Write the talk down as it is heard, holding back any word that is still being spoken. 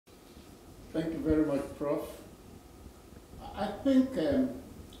Thank you very much, Prof. I think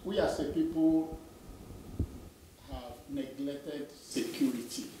we as a people have neglected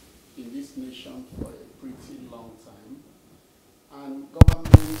security in this nation for a pretty long time, and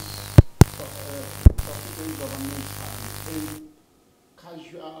governments, considering governments have paid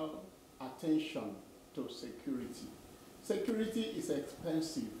casual attention to security. Security is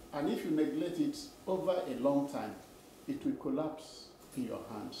expensive, and if you neglect it over a long time, it will collapse in your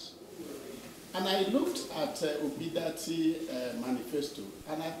hands. And I looked at Obi-Datti manifesto,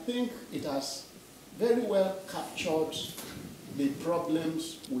 and I think it has very well captured the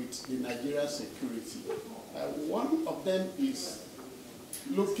problems with the Nigeria security. One of them is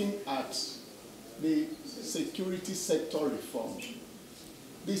looking at the security sector reform.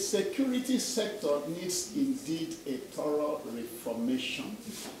 The security sector needs indeed a thorough reformation.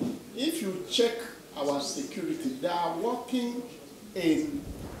 If you check our security, they are working in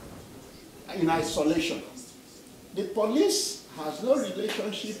isolation. The police has no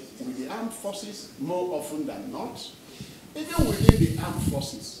relationship with the armed forces more often than not. Even within the armed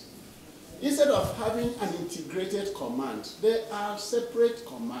forces, instead of having an integrated command, they are separate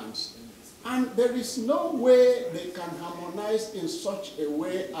commands. And there is no way they can harmonize in such a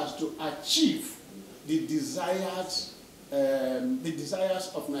way as to achieve the desires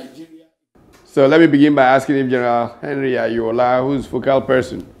of Nigeria. So let me begin by asking if General Henry Ayoola, who's focal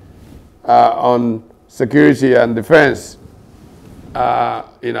person on security and defense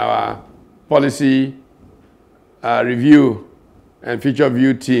in our policy review and future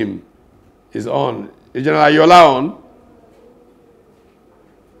view team, is on. Is General Ayoola on?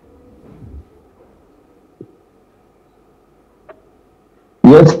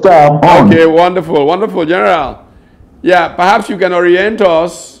 Yes, sir, on. Okay, wonderful, wonderful, General. Yeah, perhaps you can orient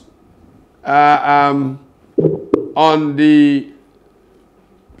us on the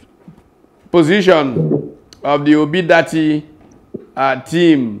position of the Obi-Datti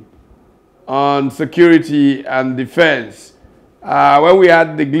team on security and defense. When we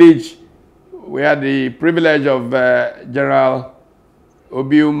had the glitch, we had the privilege of General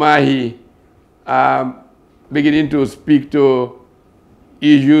Umahi beginning to speak to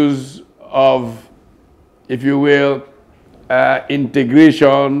issues of, if you will,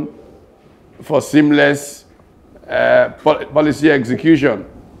 integration for seamless policy execution.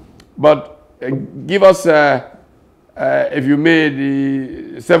 But give us, if you may,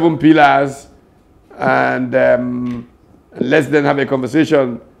 the 7 pillars, and let's then have a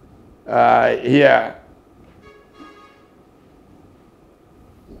conversation here.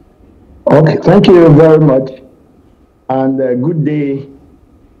 Okay, thank you very much. And good day,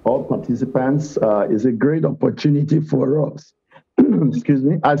 all participants. It's a great opportunity for us, excuse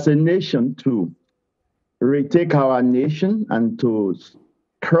me, as a nation to retake our nation and to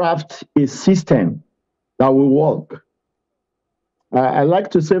craft a system that will work. I like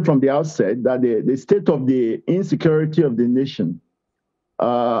to say from the outset that the state of the insecurity of the nation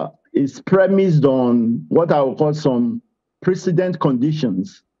is premised on what I would call some precedent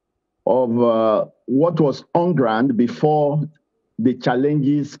conditions of what was on ground before the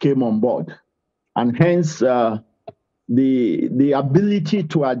challenges came on board. And hence, the ability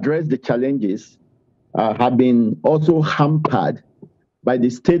to address the challenges have been also hampered by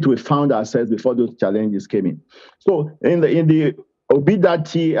the state we found ourselves before those challenges came in. So in the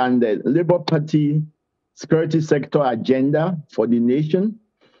Obi-Datti and the Labour Party security sector agenda for the nation,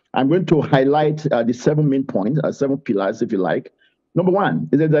 I'm going to highlight the 7 main points, 7 pillars, if you like. Number one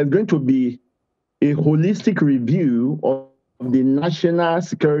is that there's going to be a holistic review of the national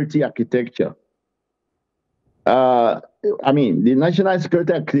security architecture. The national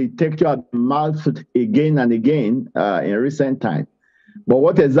security architecture has been mouthed again and again in recent time. But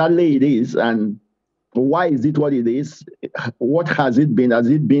what exactly it is and why is it what it is? What has it been? Has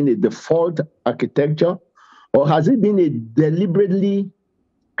it been a default architecture, or has it been a deliberately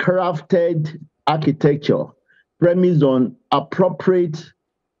crafted architecture premised on appropriate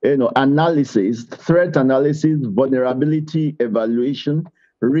analysis, threat analysis, vulnerability evaluation,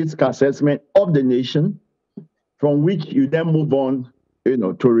 risk assessment of the nation, from which you then move on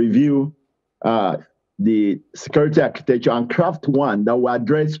to review the security architecture and craft one that will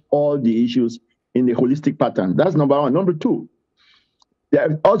address all the issues in the holistic pattern. That's number one. Number two,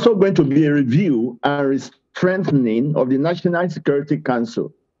 there's also going to be a review and strengthening of the National Security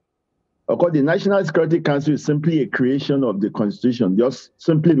Council. Of course, the National Security Council is simply a creation of the Constitution, just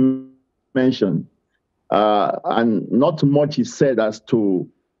simply mentioned. And not much is said as to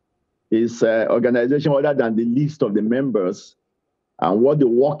its organization other than the list of the members and what the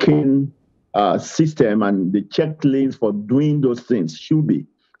working system and the checklist for doing those things should be.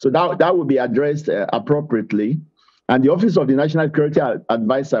 So that will be addressed appropriately. And the Office of the National Security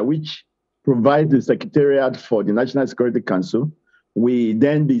Advisor, which provides the Secretariat for the National Security Council, will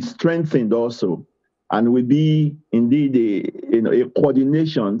then be strengthened also, and will be indeed a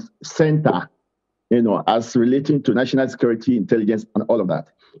coordination center, as relating to national security, intelligence, and all of that.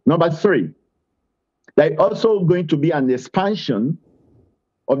 Number 3, there is also going to be an expansion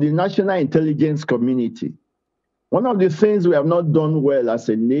of the national intelligence community. One of the things we have not done well as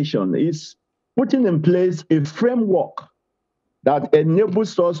a nation is putting in place a framework that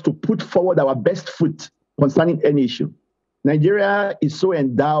enables us to put forward our best foot concerning any issue. Nigeria is so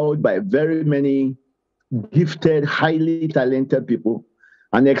endowed by very many gifted, highly talented people,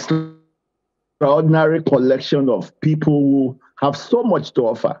 an extraordinary collection of people who have so much to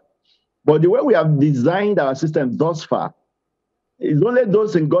offer. But the way we have designed our system thus far is only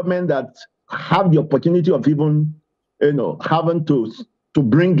those in government that have the opportunity of even, having to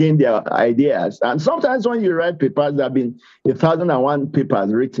bring in their ideas. And sometimes when you write papers, there have been 1,001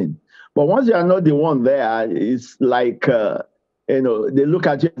 papers written. But once you are not the one there, it's like, they look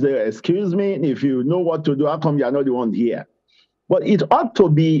at you and say, excuse me, if you know what to do, how come you are not the one here? But it ought to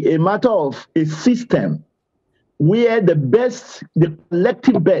be a matter of a system where the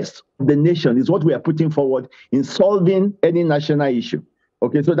collective best of the nation is what we are putting forward in solving any national issue.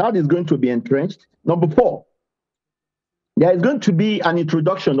 Okay, so that is going to be entrenched. Number 4, there is going to be an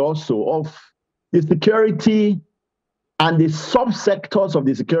introduction also of the security and the subsectors of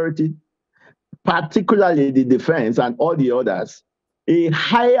the security, particularly the defense and all the others, a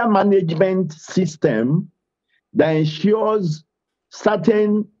higher management system that ensures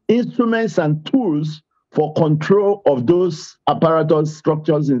certain instruments and tools for control of those apparatus,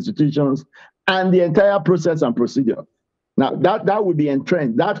 structures, institutions, and the entire process and procedure. Now, that will be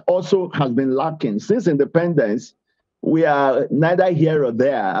entrenched. That also has been lacking. Since independence, we are neither here or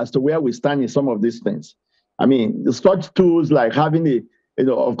there as to where we stand in some of these things. I mean, such tools like having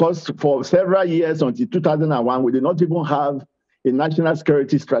of course, for several years until 2001, we did not even have a national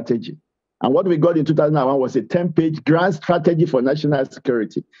security strategy. And what we got in 2001 was a 10-page grand strategy for national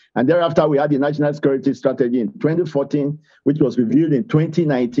security. And thereafter, we had the national security strategy in 2014, which was reviewed in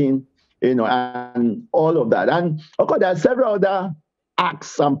 2019, and all of that. And of course, there are several other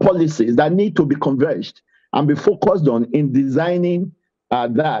acts and policies that need to be converged and be focused on in designing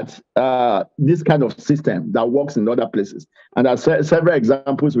this kind of system that works in other places. And there are several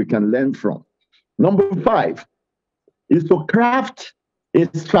examples we can learn from. Number 5 is to craft a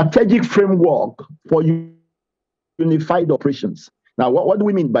strategic framework for unified operations. Now, what do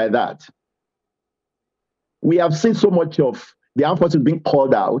we mean by that? We have seen so much of the armed forces being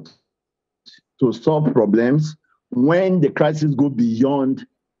called out to solve problems when the crisis go beyond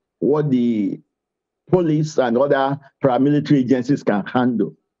what the police and other paramilitary agencies can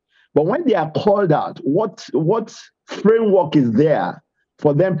handle. But when they are called out, what framework is there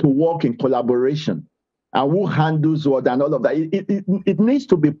for them to work in collaboration? And who handles what and all of that? It needs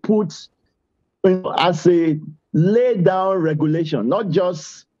to be put as a laid down regulation, not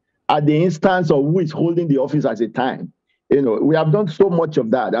just at the instance of who is holding the office at a time. We have done so much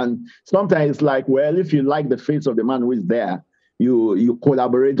of that. And sometimes it's like, well, if you like the face of the man who is there, you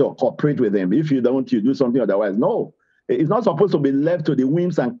collaborate or cooperate with him. If you don't, you do something otherwise. No, it's not supposed to be left to the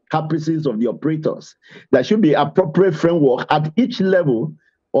whims and caprices of the operators. There should be appropriate framework at each level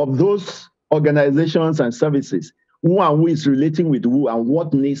of those organizations and services, who and who is relating with who and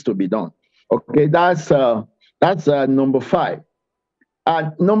what needs to be done. Okay, that's number 5.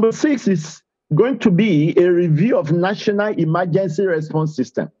 And number 6 is going to be a review of national emergency response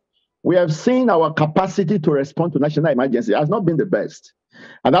system. We have seen our capacity to respond to national emergency has not been the best.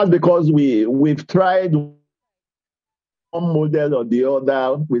 And that's because we've tried one model or the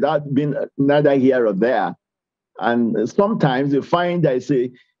other without being neither here or there. And sometimes you find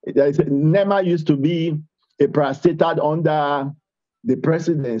NEMA used to be a parastatal under the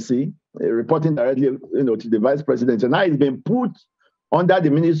presidency, reporting directly to the vice president. And now it's been put under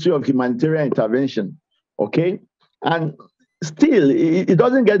the Ministry of Humanitarian Intervention, okay? And still, it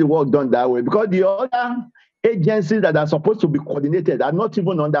doesn't get the work done that way because the other agencies that are supposed to be coordinated are not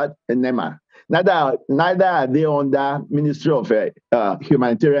even under NEMA. Neither are they under Ministry of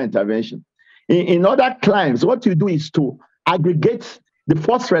Humanitarian Intervention. In other climes, what you do is to aggregate the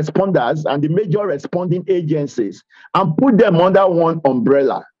first responders and the major responding agencies and put them under one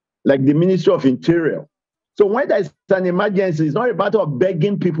umbrella, like the Ministry of Interior. So when there's an emergency, it's not a matter of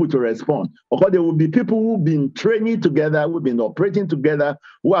begging people to respond, because there will be people who've been training together, who've been operating together,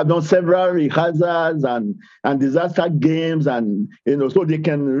 who have done several rehearsals and disaster games, and so they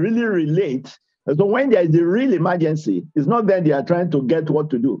can really relate And so when there is a real emergency, it's not then they are trying to get what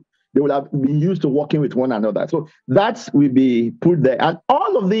to do. They will have been used to working with one another. So that will be put there. And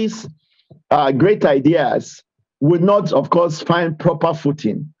all of these great ideas would not, of course, find proper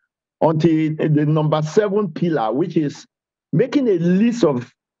footing until the number 7 pillar, which is making a list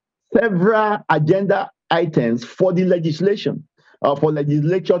of several agenda items for the legislation, for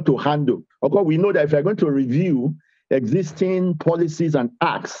legislature to handle. Of course, we know that if you're going to review existing policies and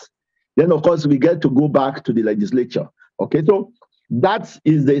acts, then of course we get to go back to the legislature. Okay, so that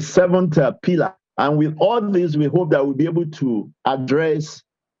is the 7th pillar. And with all this, we hope that we'll be able to address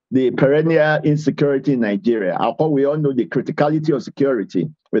the perennial insecurity in Nigeria. Of course, we all know the criticality of security.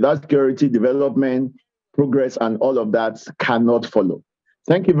 Without security, development, progress, and all of that cannot follow.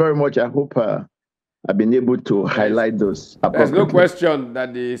 Thank you very much. I hope I've been able to highlight those. There's no question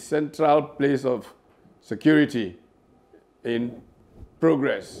that the central place of security in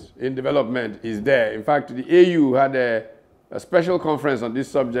progress, in development, is there. In fact, the AU had a special conference on this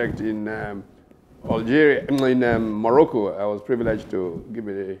subject in Algeria, in Morocco. I was privileged to give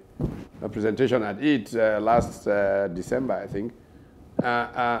a presentation at it last December, I think.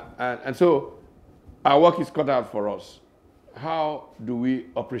 And so our work is cut out for us. How do we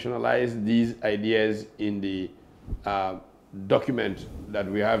operationalize these ideas in the document that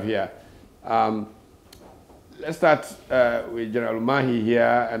we have here? Let's start with General Umahi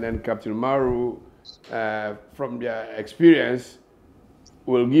here, and then Captain Maru, from their experience,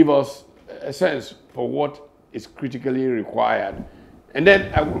 will give us a sense for what is critically required. And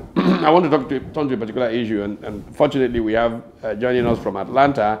then I want to turn to a particular issue, and fortunately we have joining us from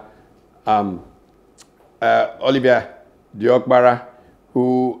Atlanta, Olivia Diokbara,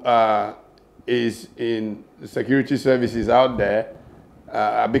 who is in security services out there,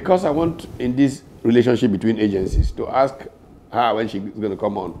 because I want, in this relationship between agencies, to ask her when she's going to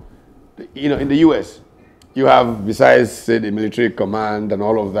come on. You know, in the US, you have, besides, say, the military command and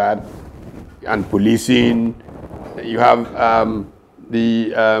all of that, and policing, you have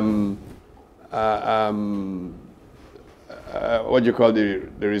what do you call the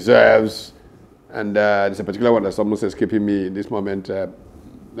reserves, and there's a particular one that's almost escaping me in this moment,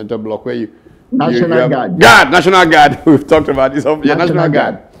 mental block, where you National Guard. National Guard. We've talked about this. Yeah, National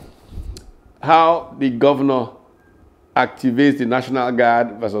Guard. How the governor activates the National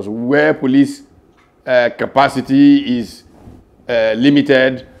Guard versus where police capacity is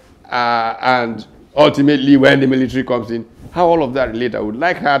limited, and ultimately when the military comes in, how all of that relate. I would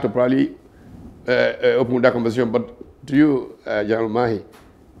like her to probably open that conversation. But to you, General Umahi,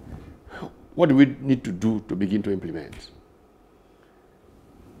 what do we need to do to begin to implement?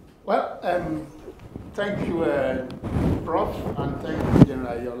 Well, thank you, Prof, and thank you,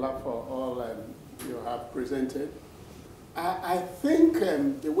 General Ayoola, for all you have presented. I think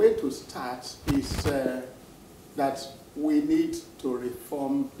the way to start is that we need to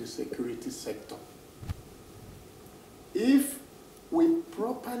reform the security sector. If we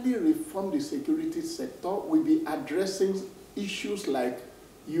properly reform the security sector, we'll be addressing issues like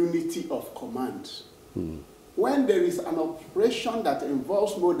unity of command. When there is an operation that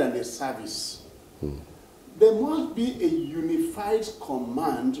involves more than a service, there must be a unified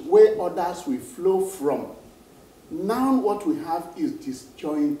command where orders will flow from. Now what we have is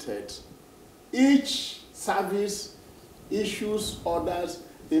disjointed. Each service issues orders.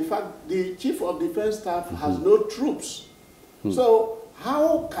 In fact, the Chief of Defense Staff has no troops. So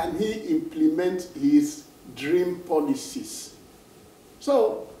how can he implement his dream policies?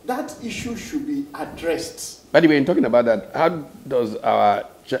 So that issue should be addressed. By the way, in talking about that, how does our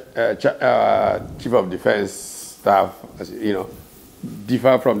Chief of Defense Staff,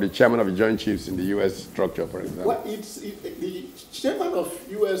 differ from the Chairman of the Joint Chiefs in the U.S. structure, for example? Well, the Chairman of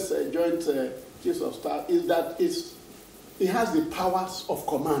U.S. Joint Chiefs of Staff is that he has the powers of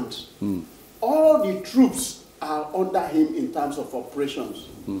command. All the troops are under him in terms of operations.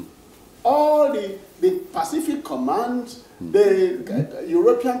 All the Pacific Command, the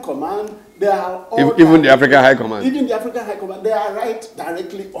European Command, they are all even the African High Command. Even the African High Command, they are right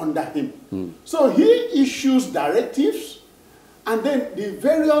directly under him. So he issues directives, and then the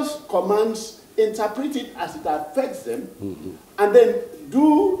various commands interpret it as it affects them, and then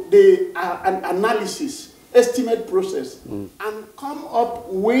do the an analysis, estimate process, and come up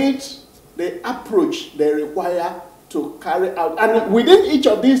with the approach they require to carry out. And within each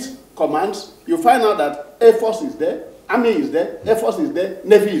of these commands, you find out that Air Force is there, Army is there, Air Force is there,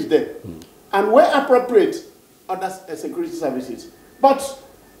 Navy is there. And where appropriate, other security services. But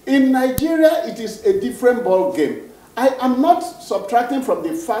in Nigeria, it is a different ball game. I am not subtracting from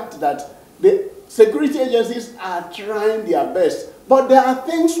the fact that the security agencies are trying their best, but there are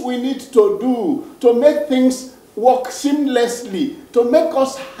things we need to do to make things work seamlessly, to make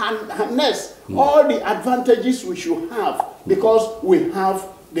us harness all the advantages we should have, because we have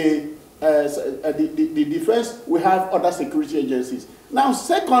the defense, we have other security agencies. Now,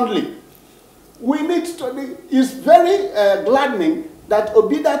 secondly, we need to, it's very gladdening that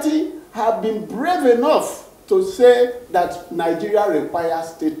Obi-Datti have been brave enough to say that Nigeria requires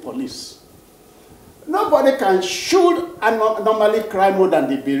state police. Nobody can should and normally cry more than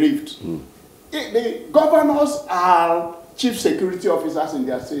the bereaved. The governors are chief security officers in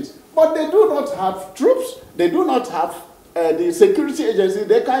their states, but they do not have troops, they do not have the security agency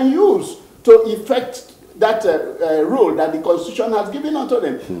they can use to effect that role that the Constitution has given unto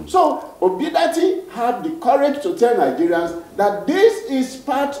them. So Obi-Datti have the courage to tell Nigerians that this is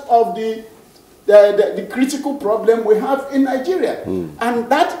part of the critical problem we have in Nigeria. And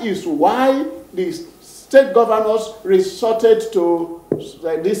that is why the state governors resorted to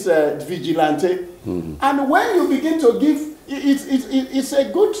this vigilante. And when you begin to give, it's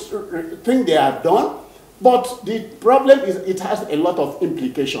a good thing they have done, but the problem is it has a lot of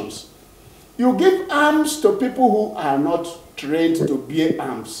implications. You give arms to people who are not trained to bear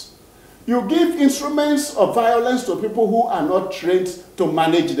arms. You give instruments of violence to people who are not trained to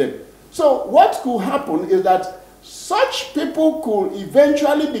manage them. So what could happen is that such people could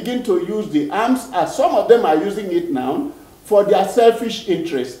eventually begin to use the arms, as some of them are using it now, for their selfish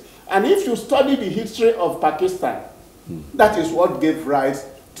interests. And if you study the history of Pakistan, that is what gave rise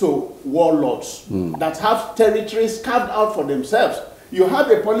to warlords that have territories carved out for themselves. You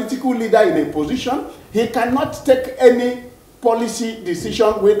have a political leader in a position, he cannot take any policy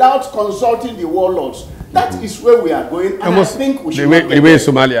decision without consulting the warlords. That is where we are going, and I think we should the way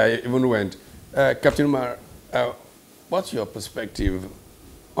Somalia even went. Captain Umar, what's your perspective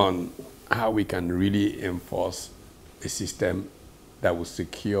on how we can really enforce a system that will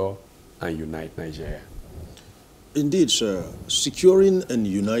secure and unite Nigeria? Indeed, sir. Securing and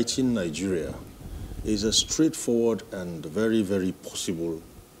uniting Nigeria is a straightforward and very, very possible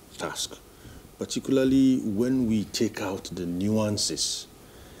task, particularly when we take out the nuances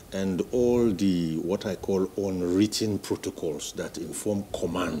and all the, what I call, unwritten protocols that inform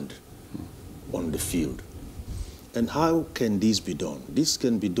command on the field. And how can this be done? This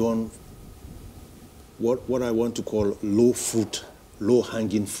can be done, what I want to call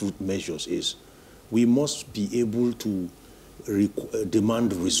low-hanging fruit measures is, we must be able to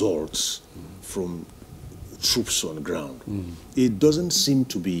demand results from troops on ground. It doesn't seem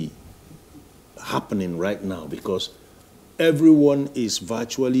to be happening right now because everyone is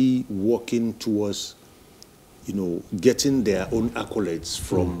virtually working towards, getting their own accolades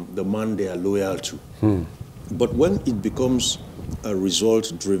from the man they are loyal to. But when it becomes a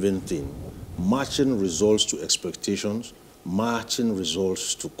result-driven thing, matching results to expectations, matching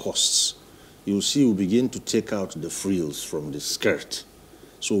results to costs, you'll see we begin to take out the frills from the skirt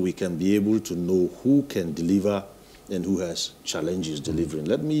so we can be able to know who can deliver and who has challenges delivering.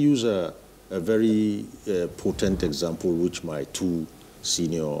 Let me use a very potent example which my two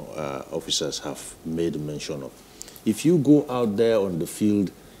senior officers have made mention of. If you go out there on the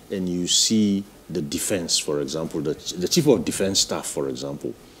field and you see the defense, for example, the chief of defense staff, for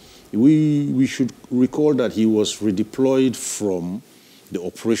example, we should recall that he was redeployed from the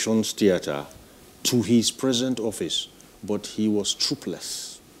operations theater to his present office, but he was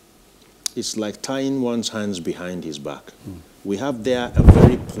troopless. It's like tying one's hands behind his back. We have there a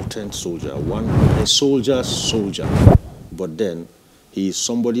very potent soldier, a soldier's soldier, but then he is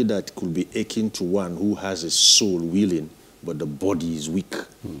somebody that could be akin to one who has a soul willing, but the body is weak.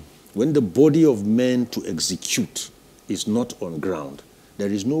 When the body of men to execute is not on ground,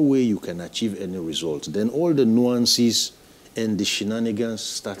 there is no way you can achieve any results. Then all the nuances and the shenanigans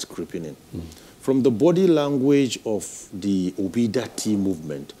start creeping in. From the body language of the Obi-Datti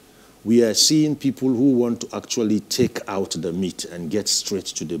movement, we are seeing people who want to actually take out the meat and get straight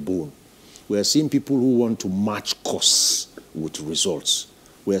to the bone. We are seeing people who want to match costs with results.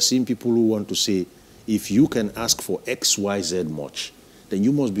 We are seeing people who want to say, if you can ask for X, Y, Z much, then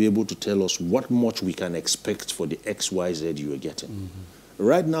you must be able to tell us what much we can expect for the X, Y, Z you are getting.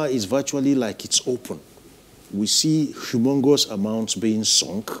 Right now, it's virtually like it's open. We see humongous amounts being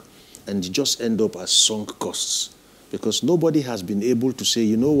sunk, and they just end up as sunk costs because nobody has been able to say,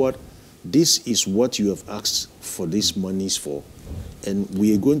 you know what, this is what you have asked for these monies for, and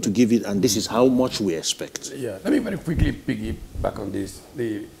we are going to give it, and this is how much we expect. Yeah, let me very quickly piggyback on this,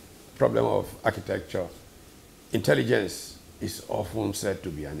 the problem of architecture. Intelligence is often said to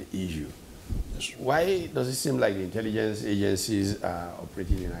be an issue. Why does it seem like the intelligence agencies are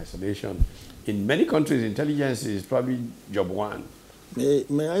operating in isolation in many countries, intelligence is probably job one.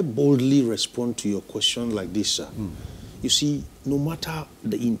 May I boldly respond to your question like this, sir? You see, no matter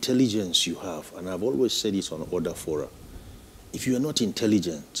the intelligence you have, and I've always said it on other fora, if you are not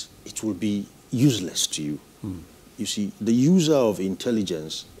intelligent, it will be useless to you. You see, the user of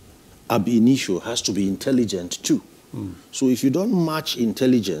intelligence, ab initio, has to be intelligent too. So if you don't match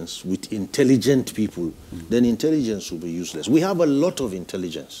intelligence with intelligent people, then intelligence will be useless. We have a lot of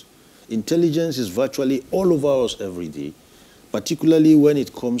intelligence. Intelligence is virtually all over us every day, particularly when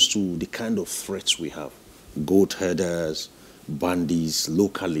it comes to the kind of threats we have. Goat herders, bandits,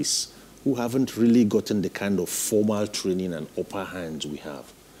 localists, who haven't really gotten the kind of formal training and upper hands we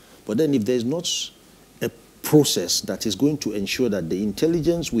have. But then if there's not a process that is going to ensure that the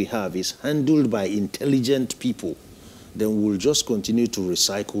intelligence we have is handled by intelligent people, then we'll just continue to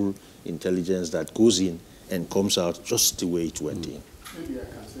recycle intelligence that goes in and comes out just the way it went in. Maybe I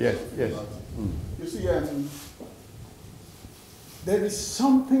can say Yes, something yes. about it. You see, there is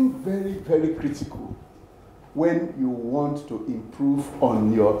something very, very critical when you want to improve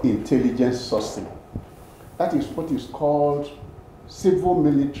on your intelligence sourcing. That is what is called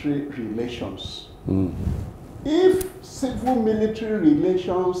civil-military relations. If civil-military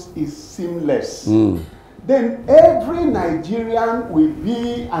relations is seamless, then every Nigerian will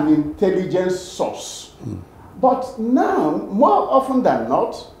be an intelligence source. But now, more often than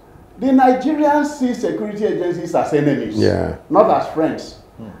not, the Nigerians see security agencies as enemies, not as friends.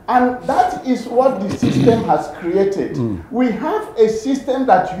 And that is what the system has created. We have a system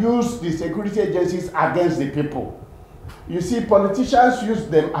that uses the security agencies against the people. You see, politicians use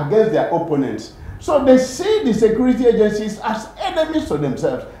them against their opponents. So they see the security agencies as enemies to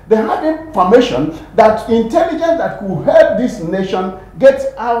themselves. They have information that intelligence that could help this nation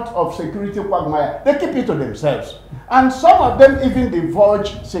get out of security quagmire. They keep it to themselves. And some of them even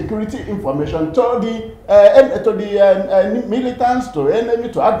divulge security information to the militants, to enemy,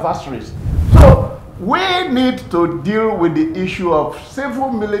 to adversaries. So we need to deal with the issue of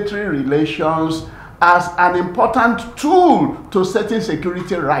civil-military relations as an important tool to setting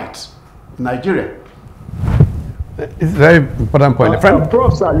security right in Nigeria. It's a very important point.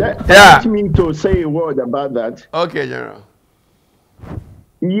 Prof, sir, let me to say a word about that. Okay, General.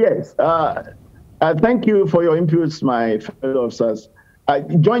 Yes. Thank you for your inputs, my fellow officers.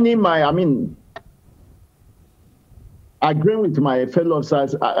 Agreeing with my fellow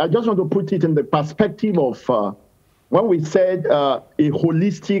officers, I just want to put it in the perspective of when we said a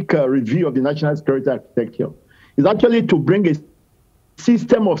holistic review of the national security architecture. Is actually to bring a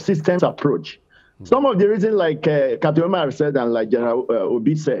system of systems approach. Some of the reasons, like Captain Umar said and like General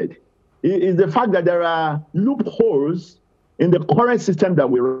Obi said, is the fact that there are loopholes in the current system that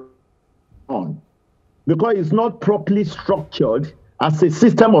we're on, because it's not properly structured as a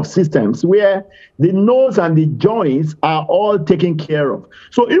system of systems where the nodes and the joins are all taken care of.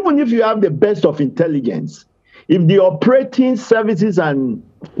 So even if you have the best of intelligence, if the operating services and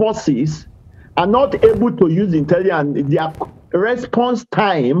forces are not able to use intelligence, their response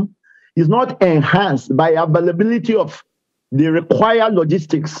time is not enhanced by availability of the required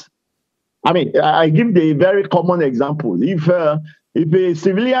logistics. I mean, I give the very common example. If a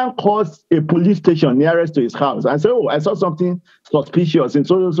civilian calls a police station nearest to his house and says, oh, I saw something suspicious in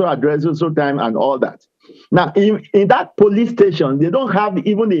so address, so time, and all that. Now, in that police station, they don't have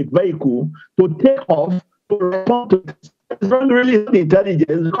even a vehicle to take off to respond to this. It's not really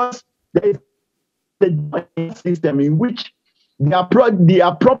intelligence, because there is a system in which the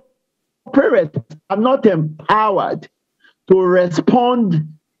appropriate are not empowered to respond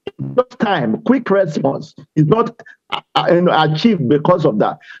in just time. Quick response is not achieved because of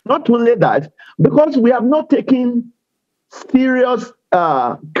that. Not only that, because we have not taken serious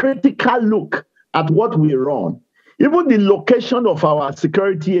critical look at what we run. Even the location of our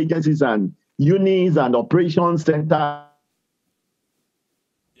security agencies and units and operations center.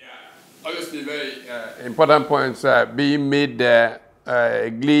 Yeah, obviously very important points being made there.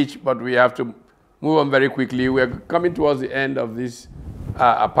 Glitch, but we have to move on very quickly. We're coming towards the end of this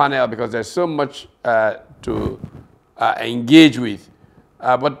panel because there's so much to engage with.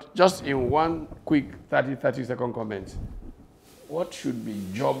 But just in one quick 30-second comment, what should be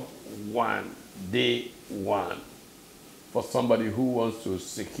job one, day one, for somebody who wants to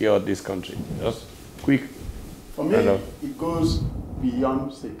secure this country? Just quick. For me, it goes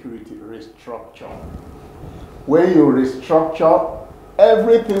beyond security, restructure. When you restructure,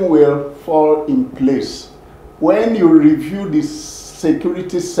 everything will fall in place. When you review the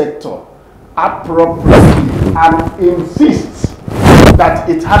security sector appropriately and insist that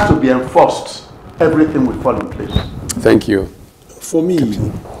it has to be enforced, everything will fall in place. Thank you. For me,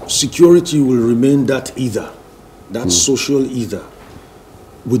 security will remain that ether, that social ether,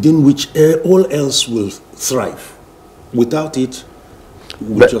 within which all else will thrive. Without it,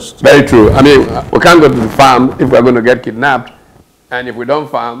 we just... Very true. I mean, we can't go to the farm if we're going to get kidnapped. And if we don't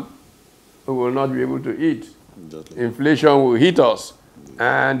farm, we will not be able to eat. Exactly. Inflation will hit us,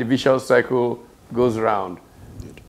 and the vicious cycle goes round.